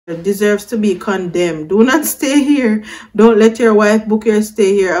deserves to be condemned. Do not stay here. Don't let your wife book your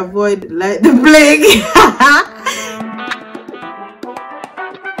stay here. Avoid like the plague.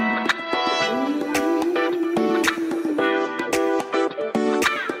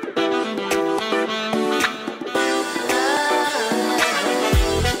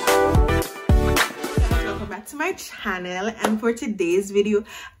 To my channel, and for today's video,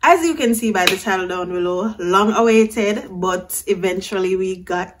 as you can see by the title down below, long awaited, but eventually we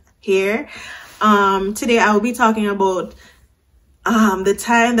got here. Today I will be talking about the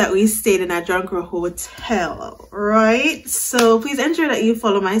time that we stayed in a drunk hotel, right? So please ensure that you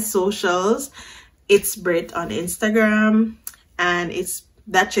follow my socials. It's Brit on Instagram, and it's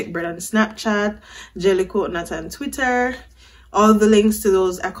that chick Brit on Snapchat, Jelly Coconut on Twitter. All the links to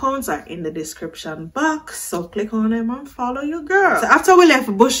those accounts are in the description box, so click on them and follow your girl. So after we left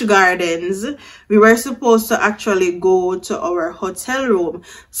Busch Gardens, we were supposed to actually go to our hotel room.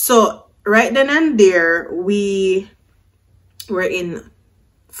 So right then and there, we were in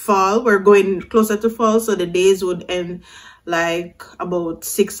fall. We're going closer to fall, so the days would end like about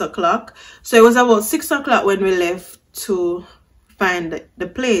 6 o'clock. So it was about 6 o'clock when we left to find the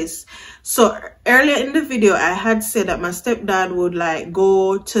place. So earlier in the video I had said that my stepdad would like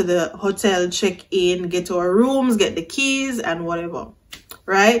go to the hotel, check in, get to our rooms, get the keys and whatever,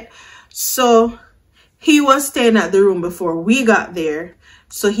 right? So he was staying at the room before we got there,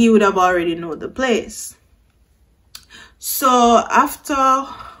 so he would have already know the place. So after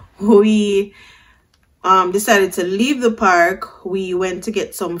we decided to leave the park, we went to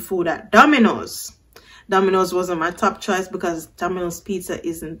get some food at Domino's. Domino's wasn't my top choice because Domino's pizza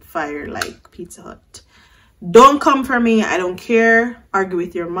isn't fire like Pizza Hut. Don't come for me. I don't care. Argue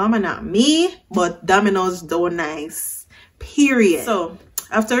with your mama, not me. But Domino's though nice. Period. So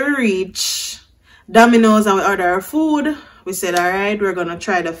after we reach Domino's and we order our food, we said, all right, we're gonna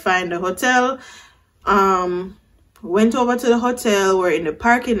try to find the hotel. Went over to the hotel. We're in the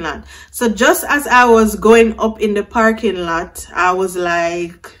parking lot. So just as I was going up in the parking lot, I was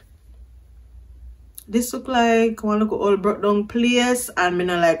like, this look like one look old broke down place, and me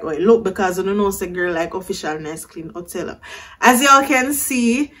not like, oh, look, because I don't know say girl like official nice clean hotel. As y'all can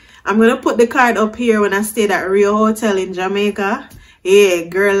see, I'm gonna put the card up here when I stayed at Rio Hotel in Jamaica. Yeah,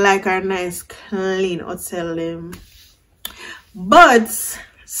 girl like our nice clean hotel. But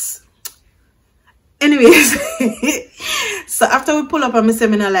anyways, so after we pull up and I say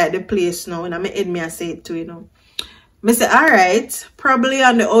me not like the place now, and I head me I say it too, you know. I said, all right, probably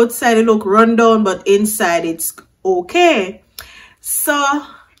on the outside it look run down, but inside it's okay. So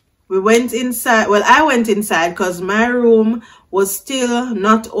we went inside. Well, I went inside because my room was still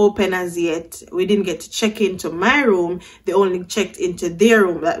not open as yet. We didn't get to check into my room. They only checked into their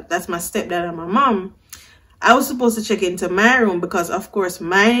room. That's my stepdad and my mom. I was supposed to check into my room because, of course,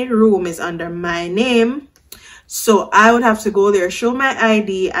 my room is under my name. So I would have to go there, show my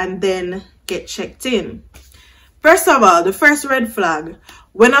ID, and then get checked in. First of all, the first red flag,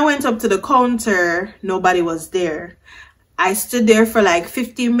 when I went up to the counter, nobody was there. I stood there for like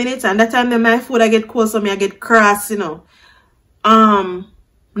 15 minutes, and that time that my food I get cold, so me I get cross, you know.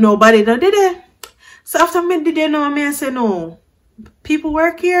 Nobody did it. So after me did they know me, I say no. People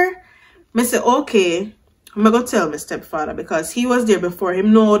work here? I say okay. I'm gonna go tell my stepfather because he was there before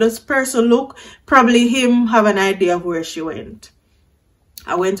him. Know this person look, probably him have an idea of where she went.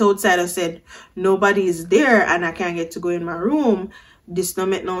 I went outside, I said, nobody is there and I can't get to go in my room. This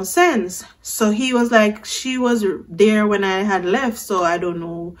don't make no sense. So he was like, she was there when I had left, so I don't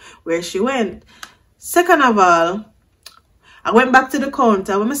know where she went. Second of all, I went back to the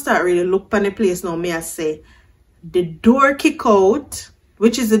counter. When I start really look on the place now, me I say, the door kick out,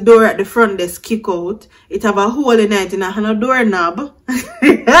 which is the door at the front desk kick out. It have a hole in it and I have a doorknob.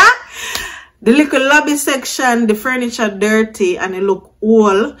 The little lobby section, the furniture dirty and it look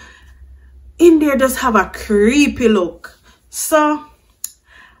old. In there just have a creepy look. So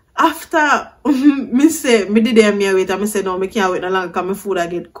after me say, me did there me wait and me say no, me can't wait no longer because my food I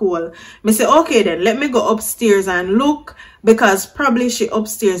get cold. Me say okay then, let me go upstairs and look because probably she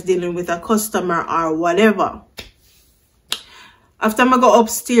upstairs dealing with a customer or whatever. After I go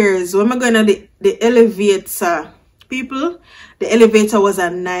upstairs, when I go in the elevator, people, the elevator was a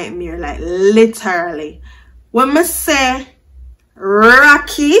nightmare, like literally. When I say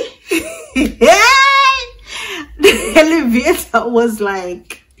Rocky, the elevator was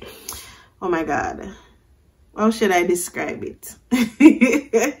like, oh my God, how should I describe it?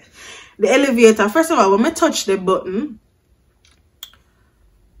 The elevator, first of all, when I touch the button,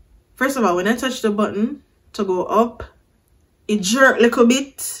 when I touch the button to go up, it jerked a little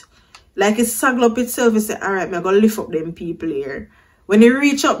bit. Like it saggle up itself. It said, all right, I'm going to lift up them people here. When you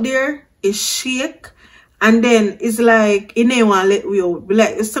reach up there, it shake. And then it's like, it ain't want to let we out. But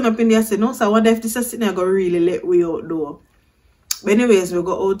like, you stand up in there and say, no, so I wonder if this is sitting there going to really let we out though. But anyways, we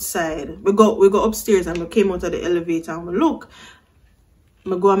go outside. We go upstairs and we came out of the elevator and we look.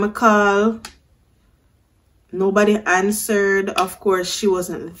 I go on my call. Nobody answered. Of course, she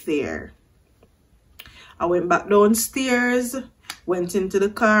wasn't there. I went back downstairs, went into the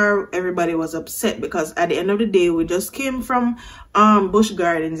car. Everybody was upset because at the end of the day, we just came from Busch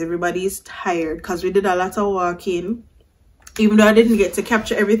Gardens. Everybody's tired because we did a lot of walking. Even though I didn't get to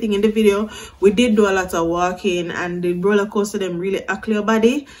capture everything in the video, we did do a lot of walking and the roller coaster them really act your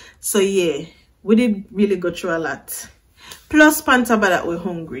body. So yeah, we did really go through a lot. Plus, on top of that, we're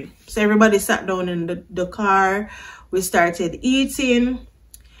hungry. So everybody sat down in the car. We started eating.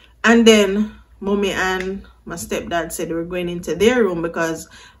 And then mommy and my stepdad said they were going into their room because,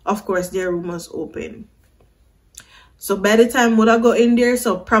 of course, their room was open. So by the time would I go in there,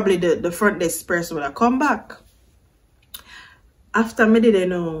 so probably the front desk person would have come back. After me didn't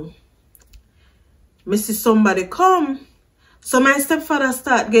know, me see somebody come. So my stepfather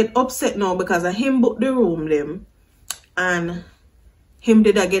start get upset now because of him booked the room them. And him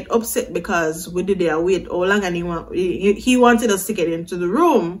did I get upset because we did there wait all long and he wanted us to get into the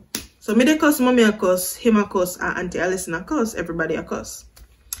room. So me de cuss mommy a cuss, him a cuss, and Auntie Alison a cuss, everybody a cuss.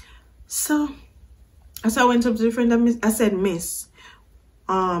 So as I went up to the friend, I said, Miss,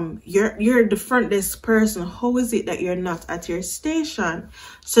 you're the front desk person. How is it that you're not at your station?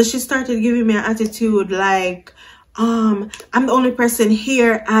 So she started giving me an attitude like, I'm the only person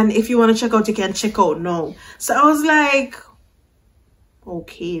here, and if you want to check out, you can check out now. So I was like,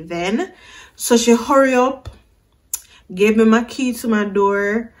 okay then. So she hurry up, gave me my key to my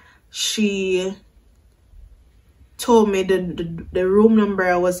door. She told me the room number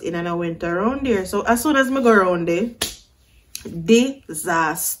I was in, and I went around there. So as soon as I go around there,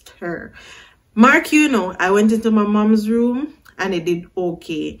 disaster. Mark, you know, I went into my mom's room and it did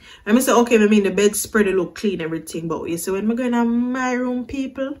okay. I mean, say okay, I mean the bed spread, it look clean, everything. But you see, when I go in my room,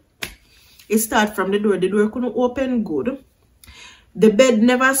 people, it start from the door. The door couldn't open good. The bed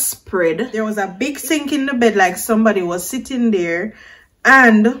never spread. There was a big sink in the bed, like somebody was sitting there.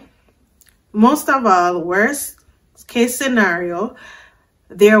 And most of all, worst case scenario,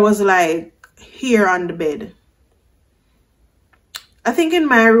 there was like hair on the bed. I think in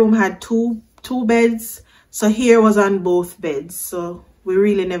my room had two beds, so hair was on both beds. So we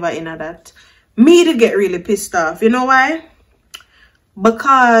really never in that. Me to get really pissed off. You know why?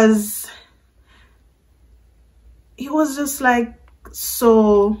 Because it was just like,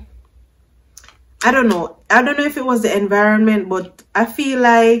 so I don't know if it was the environment, but I feel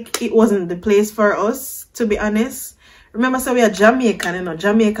like it wasn't the place for us, to be honest. Remember, so we are Jamaican, you know,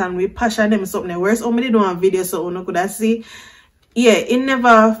 Jamaican, we passion them something. Whereas somebody do a video so you could see. Yeah, it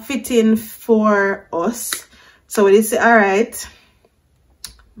never fit in for us. So we did say, all right,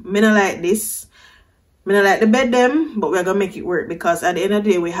 me not like this. Me not like the bed them, but we're gonna make it work because at the end of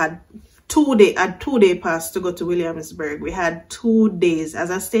the day we had 2 day pass to go to Williamsburg. We had 2 days. As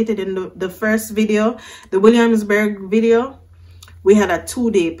I stated in the first video, the Williamsburg video, we had a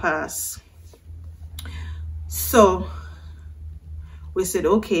 2-day pass. So we said,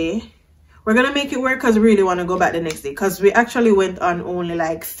 okay, we're gonna make it work because we really want to go back the next day, because we actually went on only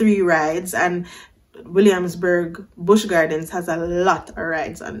like 3 rides, and Williamsburg Busch Gardens has a lot of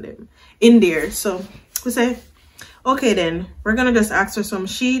rides on them in there. So we say, okay then, we're gonna just ask for some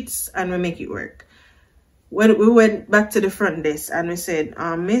sheets and we make it work. When we went back to the front desk and we said,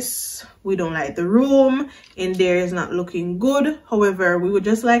 miss, we don't like the room in there, is not looking good. However, we would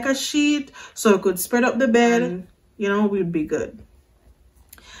just like a sheet so we could spread up the bed and, you know, we'd be good.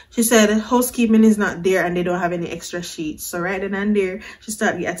 She said housekeeping is not there and they don't have any extra sheets. So right then and there, she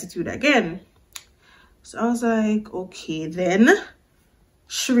started the attitude again. So I was like, okay then.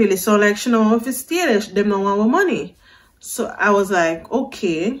 She really sound like she know if it's stay, them don't want our money. So I was like,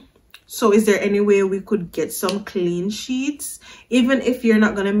 okay. So is there any way we could get some clean sheets? Even if you're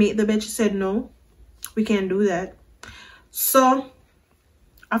not gonna make the bed? She said, no, we can't do that. So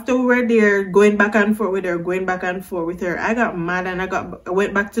after we were there going back and forth with her, I got mad and I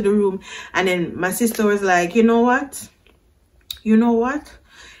went back to the room. And then my sister was like, you know what?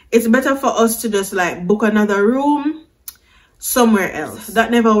 It's better for us to just like book another room somewhere else.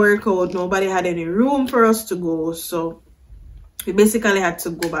 That never worked out. Nobody had any room for us to go. So we basically had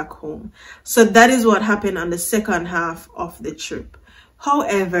to go back home. So that is what happened on the second half of the trip.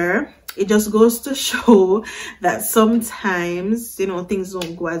 However, it just goes to show that sometimes, you know, things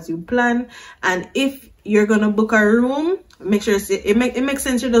don't go as you plan. And if you're going to book a room, make sure it makes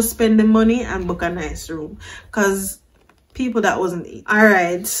sense to just spend the money and book a nice room. Because people that wasn't eating. All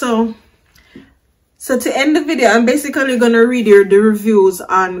right, so to end the video, I'm basically gonna read the reviews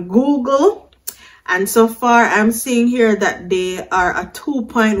on Google. And so far, I'm seeing here that they are a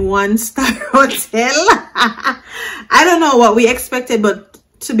 2.1 star hotel. I don't know what we expected, but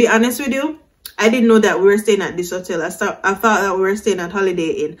to be honest with you, I didn't know that we were staying at this hotel. I thought that we were staying at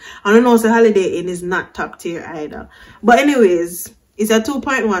Holiday Inn. I don't know if the Holiday Inn is not top tier either. But anyways, it's a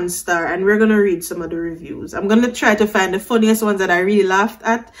 2.1 star, and we're going to read some of the reviews. I'm going to try to find the funniest ones that I really laughed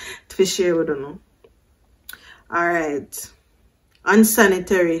at to share with you. All right.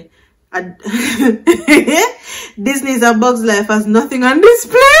 Unsanitary. Disney's A Bug's Life has nothing on this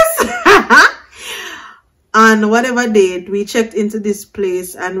place. On whatever date, we checked into this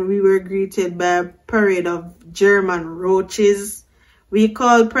place and we were greeted by a parade of German roaches. We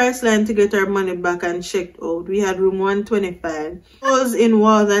called Priceline to get our money back and checked out. We had room 125. Holes in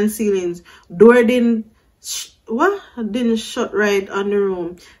walls and ceilings. Door didn't shut right on the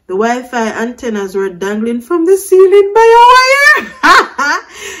room. The Wi-Fi antennas were dangling from the ceiling by a wire.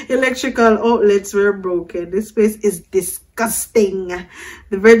 Electrical outlets were broken. This place is disgusting.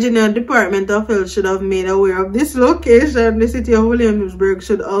 The Virginia Department of Health should have made aware of this location. The city of Williamsburg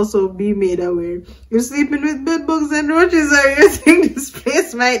should also be made aware. You're sleeping with bed bugs and roaches, or you think this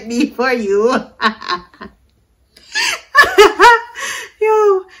place might be for you?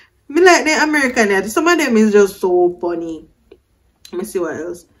 Yo, me like the American ad. Some of them is just so funny. Let me see what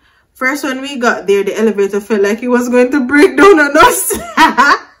else. First, when we got there, the elevator felt like it was going to break down on us.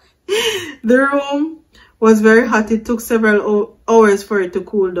 The room was very hot. It took several hours for it to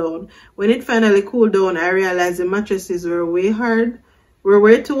cool down. When it finally cooled down, I realized the mattresses were way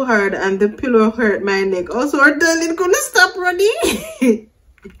too hard, and the pillow hurt my neck. Also, our darling couldn't stop running.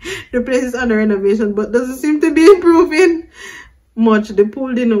 The place is under renovation, but doesn't seem to be improving much. The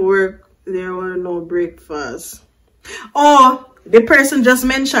pool didn't work. There were no breakfast. Oh, the person just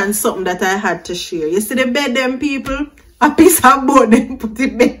mentioned something that I had to share. You see the bed them people? A piece of board them put the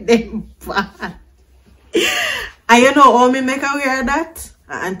bed them back. And you know how me make aware of that?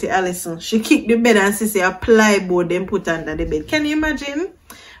 Auntie Allison. She kicked the bed and she say a plyboard them put under the bed. Can you imagine?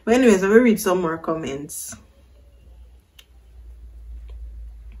 But anyways, I will read some more comments.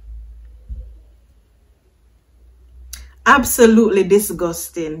 Absolutely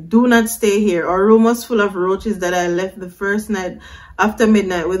disgusting. Do not stay here. Our room was full of roaches that I left the first night after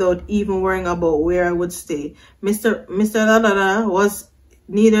midnight without even worrying about where I would stay. Mr. Ladada was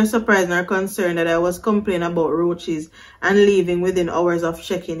neither surprised nor concerned that I was complaining about roaches and leaving within hours of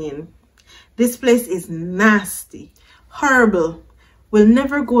checking in. This place is nasty. Horrible. We'll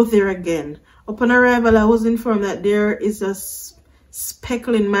never go there again. Upon arrival, I was informed that there is a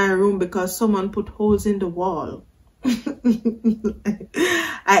speckle in my room because someone put holes in the wall.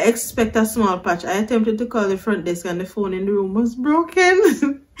 I expect a small patch. I attempted to call the front desk and the phone in the room was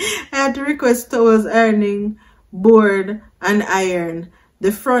broken. I had to request towels, ironing board, and iron.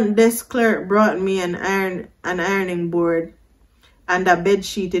 The front desk clerk brought me an ironing board and a bed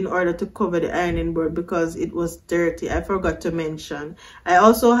sheet in order to cover the ironing board because it was dirty. I forgot to mention. I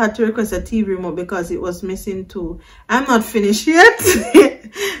also had to request a TV remote because it was missing too. I'm not finished yet.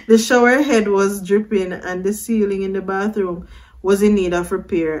 The shower head was dripping and the ceiling in the bathroom was in need of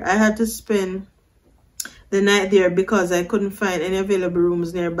repair. I had to spend the night there because I couldn't find any available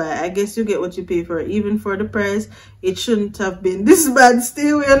rooms nearby. I guess you get what you pay for. Even for the price, it shouldn't have been this bad. Stay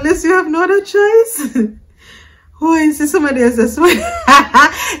away unless you have no other choice. Oh, I see somebody else this one.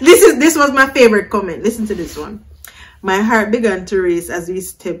 This was my favorite comment. Listen to this one. My heart began to race as we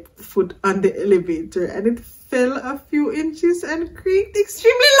stepped foot on the elevator and it fell a few inches and creaked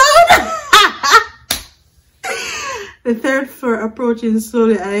extremely loud. The third floor approaching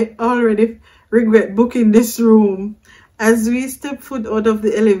slowly. I already regret booking this room. As we stepped foot out of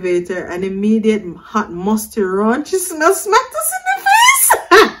the elevator, an immediate hot musty raunchy smell smacked us in the face.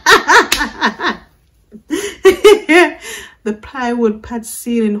 The plywood patch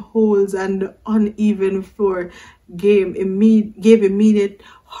ceiling holes and the uneven floor gave immediate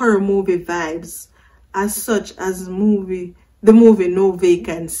horror movie vibes, as such as the movie No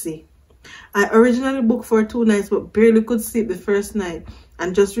Vacancy. I originally booked for 2 nights but barely could sleep the first night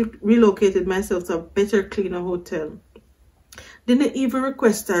and just relocated myself to a better, cleaner hotel. Didn't even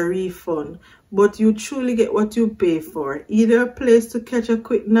request a refund, but you truly get what you pay for. Either a place to catch a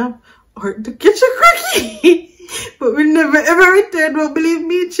quick nap or to catch a quickie. But we'll never ever return. Well, believe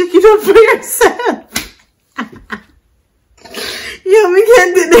me, check it out for yourself. Yeah, we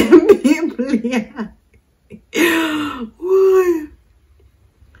can't do them people, yeah. Why?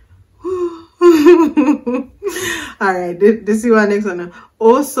 Alright, this is one next one.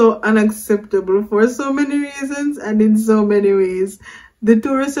 Also unacceptable for so many reasons and in so many ways. The two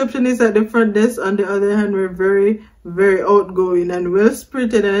receptionists at the front desk, on the other hand, were very, very outgoing and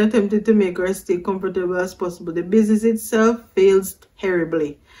well-spirited and attempted to make her stay comfortable as possible. The business itself fails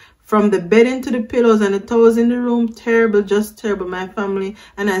terribly. From the bedding to the pillows and the towels in the room, terrible, just terrible. My family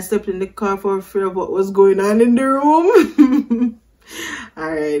and I slept in the car for fear of what was going on in the room.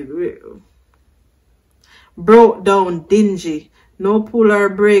 Alright. Broke down, dingy. No pool or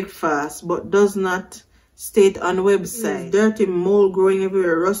breakfast, but does not state on website. Dirty mold growing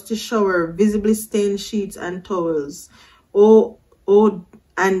everywhere, rusty shower, visibly stained sheets and towels. Oh,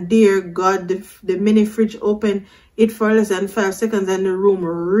 and dear God, the mini fridge opened it for less than 5 seconds and the room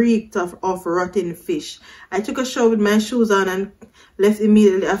reeked of rotten fish. I took a shower with my shoes on and left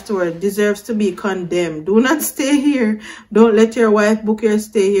immediately afterward. Deserves to be condemned. Do not stay here. Don't let your wife book your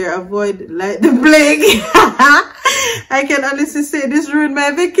stay here. Avoid like the plague. I can honestly say this ruined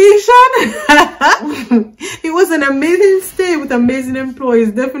my vacation. It was an amazing stay with amazing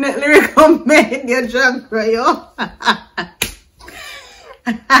employees. Definitely recommend your junk, yo.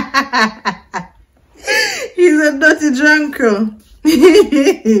 He's a dirty drunker.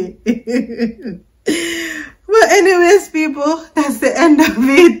 Well, anyways, people, that's the end of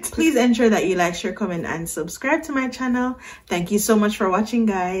it. Please ensure that you like, share, comment, and subscribe to my channel. Thank you so much for watching,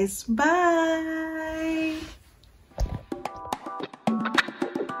 guys. Bye.